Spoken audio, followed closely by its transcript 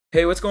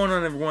Hey, what's going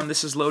on everyone?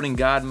 This is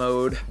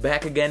LoadingGodmode,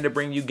 back again to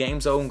bring you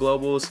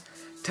GameZoneGlobal's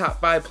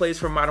top 5 plays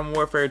for Modern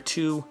Warfare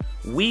 2,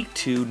 Week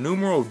 2,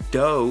 numero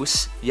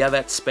dos. Yeah,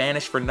 that's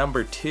Spanish for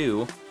number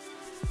 2.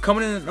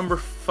 Coming in at number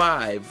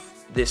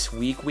 5 this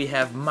week, we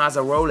have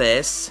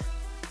Mazaroles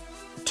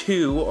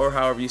 2, or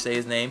however you say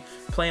his name,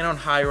 playing on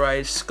high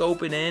rise,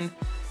 scoping in,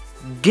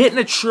 getting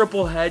a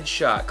triple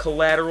headshot,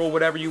 collateral,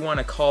 whatever you want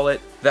to call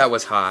it. That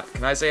was hot.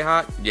 Can I say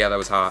hot? Yeah, that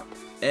was hot.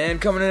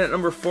 And coming in at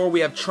number 4, we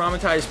have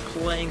Traumatized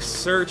playing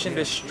Search and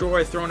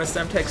Destroy, throwing a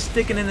Semtex,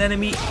 sticking an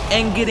enemy,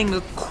 and getting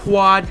a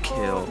quad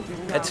kill.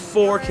 That's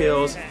 4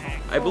 kills.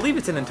 I believe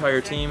it's an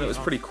entire team. It was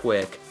pretty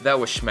quick. That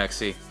was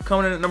schmexy.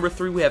 Coming in at number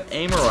 3, we have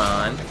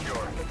Amaron.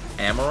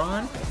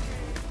 Amaron?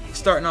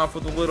 Starting off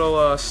with a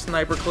little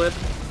sniper clip,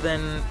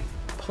 then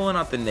pulling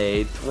out the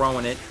nade,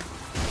 throwing it,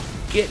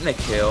 getting a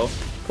kill,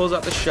 pulls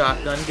out the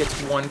shotgun,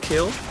 gets 1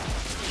 kill,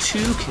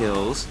 2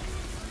 kills,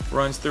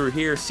 runs through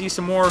here, see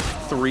some more,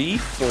 3,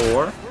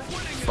 4,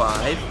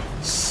 5,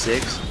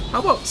 6,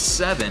 how about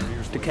 7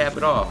 to cap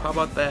it off? How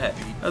about that?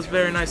 That was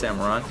very nice,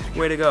 Amaron.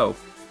 Way to go.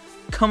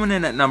 Coming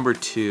in at number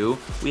 2,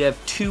 we have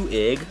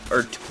 2IG,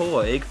 or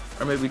Toig,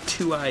 or maybe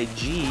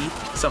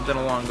 2IG, something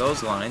along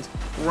those lines,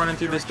 running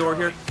through this door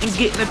here, and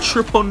getting a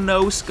triple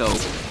no-scope.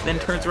 Then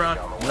turns around,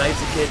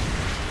 knifes a kid,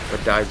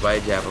 but dies by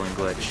a javelin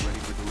glitch.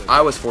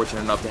 I was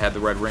fortunate enough to have the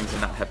red rings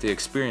and not have to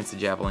experience the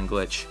javelin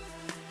glitch.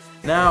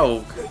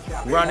 Now,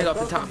 rounding off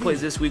the top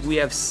plays this week, we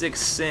have 6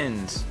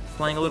 Sins,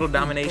 playing a little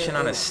domination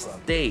on a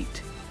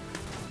state,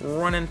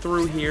 running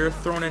through here,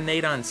 throwing a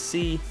nade on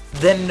C,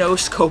 then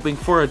no-scoping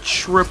for a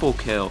triple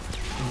kill,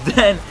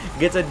 then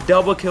gets a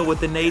double kill with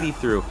the nade he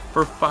threw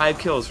for 5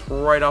 kills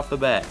right off the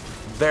bat.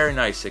 Very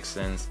nice, 6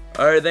 Sins.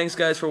 Alright, thanks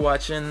guys for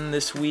watching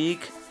this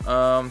week.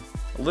 A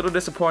little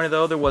disappointed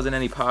though, there wasn't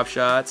any pop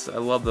shots. I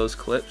love those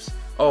clips.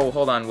 Oh,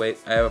 hold on, wait,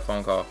 I have a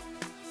phone call.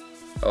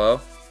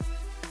 Hello?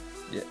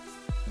 Yeah.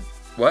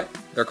 What?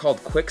 They're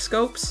called quick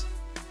scopes?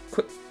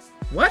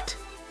 What?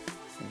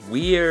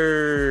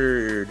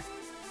 Weird.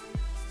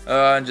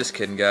 I'm just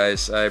kidding,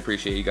 guys. I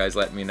appreciate you guys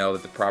letting me know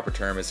that the proper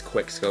term is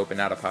quick scope and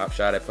not a pop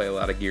shot. I play a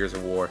lot of Gears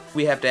of War.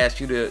 We have to ask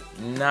you to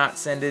not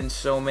send in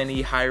so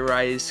many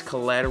high-rise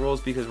collaterals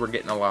because we're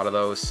getting a lot of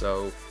those.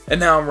 And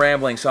now I'm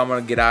rambling, so I'm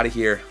gonna get out of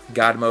here.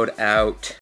 God mode out.